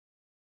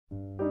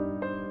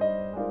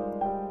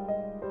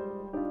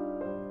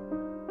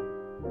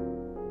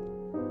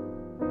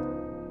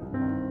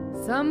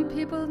Some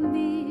people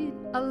need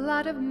a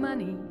lot of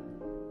money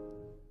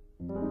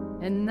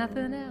and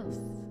nothing else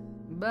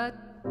but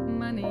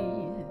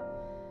money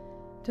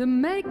to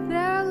make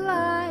their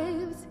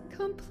lives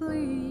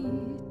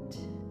complete.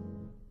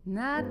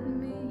 Not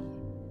me,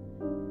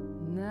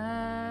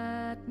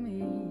 not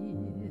me.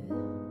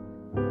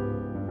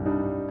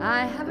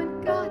 I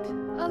haven't got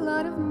a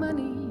lot of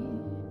money,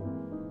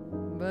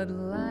 but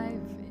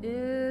life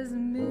is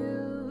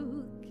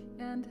milk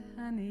and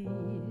honey.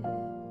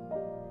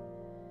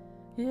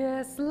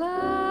 Yes,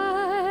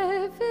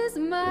 life is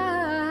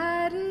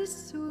mighty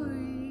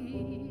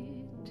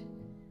sweet,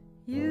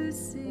 you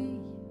see,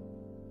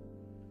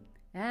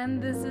 and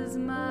this is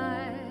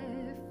my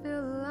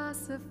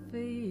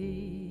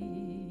philosophy.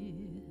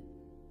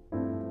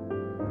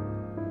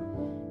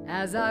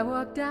 As I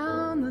walk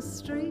down the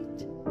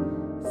street,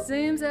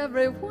 seems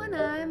everyone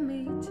I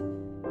meet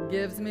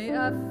gives me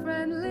a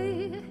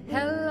friendly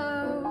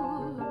hello.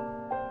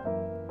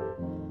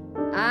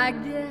 I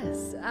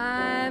guess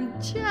I'm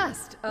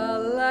just a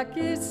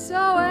lucky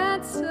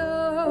so-and-so.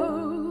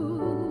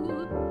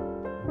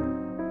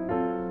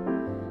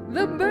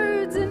 The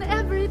birds in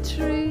every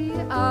tree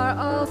are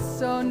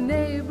also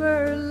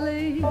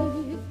neighborly.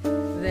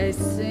 They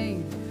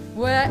sing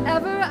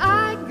wherever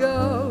I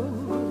go.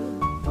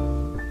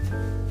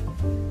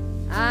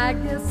 I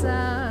guess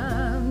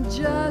I'm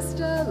just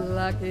a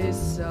lucky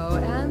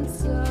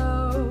so-and-so.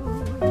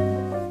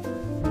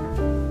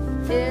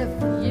 If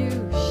you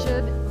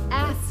should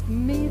ask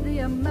me the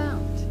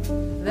amount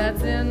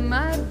that's in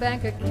my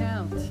bank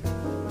account,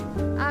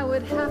 I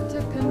would have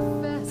to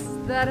confess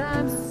that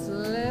I'm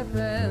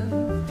slipping,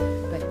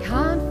 but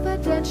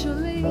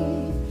confidentially,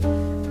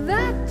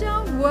 that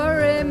don't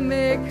worry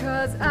me,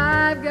 'cause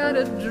I've got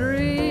a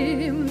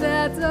dream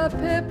that's a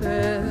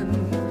pippin'.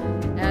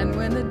 And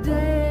when the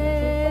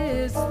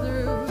day is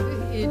through,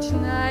 each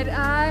night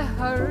I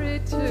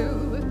hurry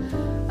to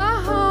a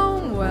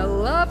home where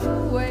love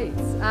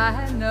awaits,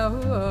 I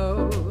know.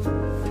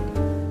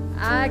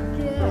 I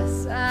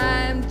guess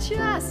I'm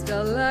just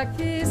a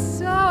lucky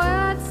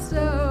so-and-so.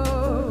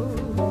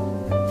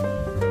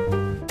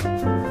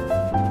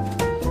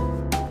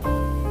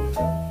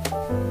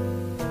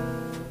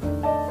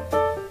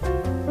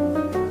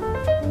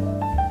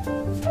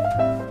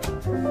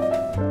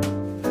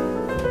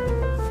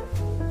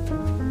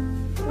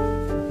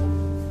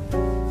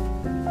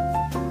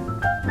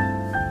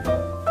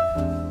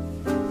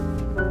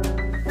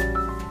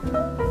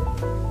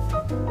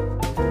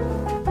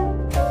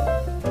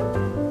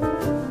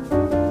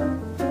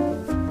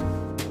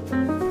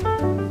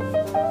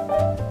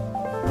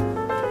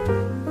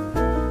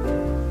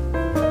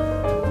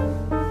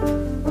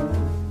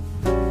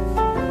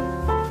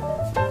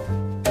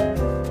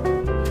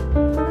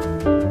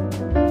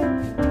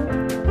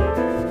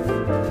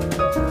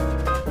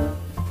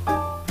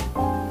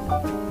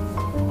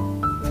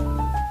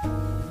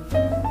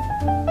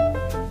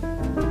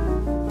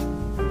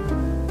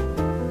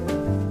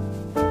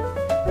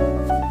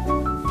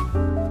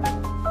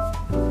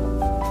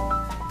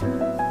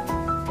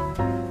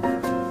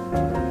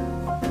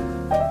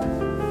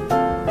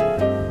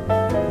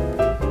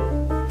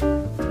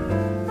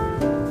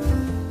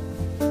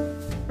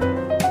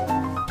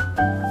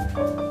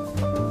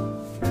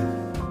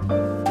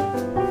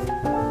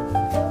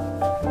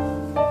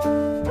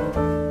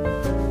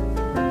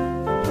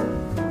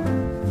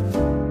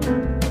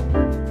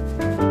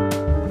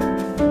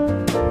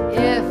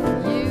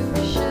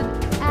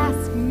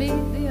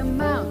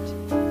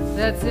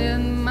 That's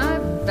in my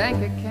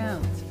bank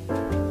account,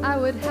 I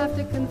would have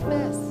to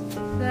confess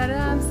that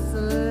I'm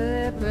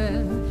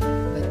slipping,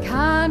 but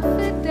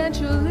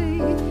confidentially,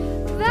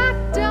 that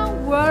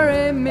don't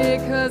worry me,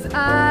 'cause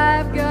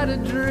I've got a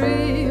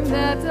dream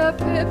that's a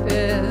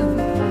pippin'.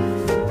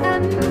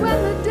 And when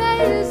the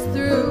day is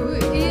through,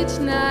 each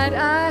night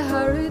I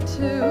hurry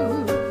to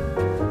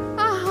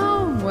a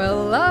home where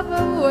love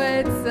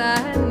awaits,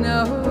 I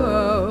know.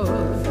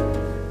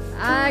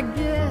 I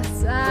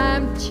guess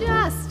I'm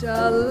just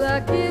a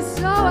lucky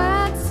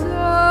so-and-so.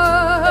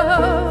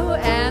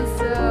 And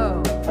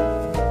so,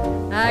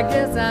 I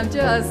guess I'm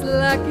just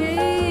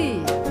lucky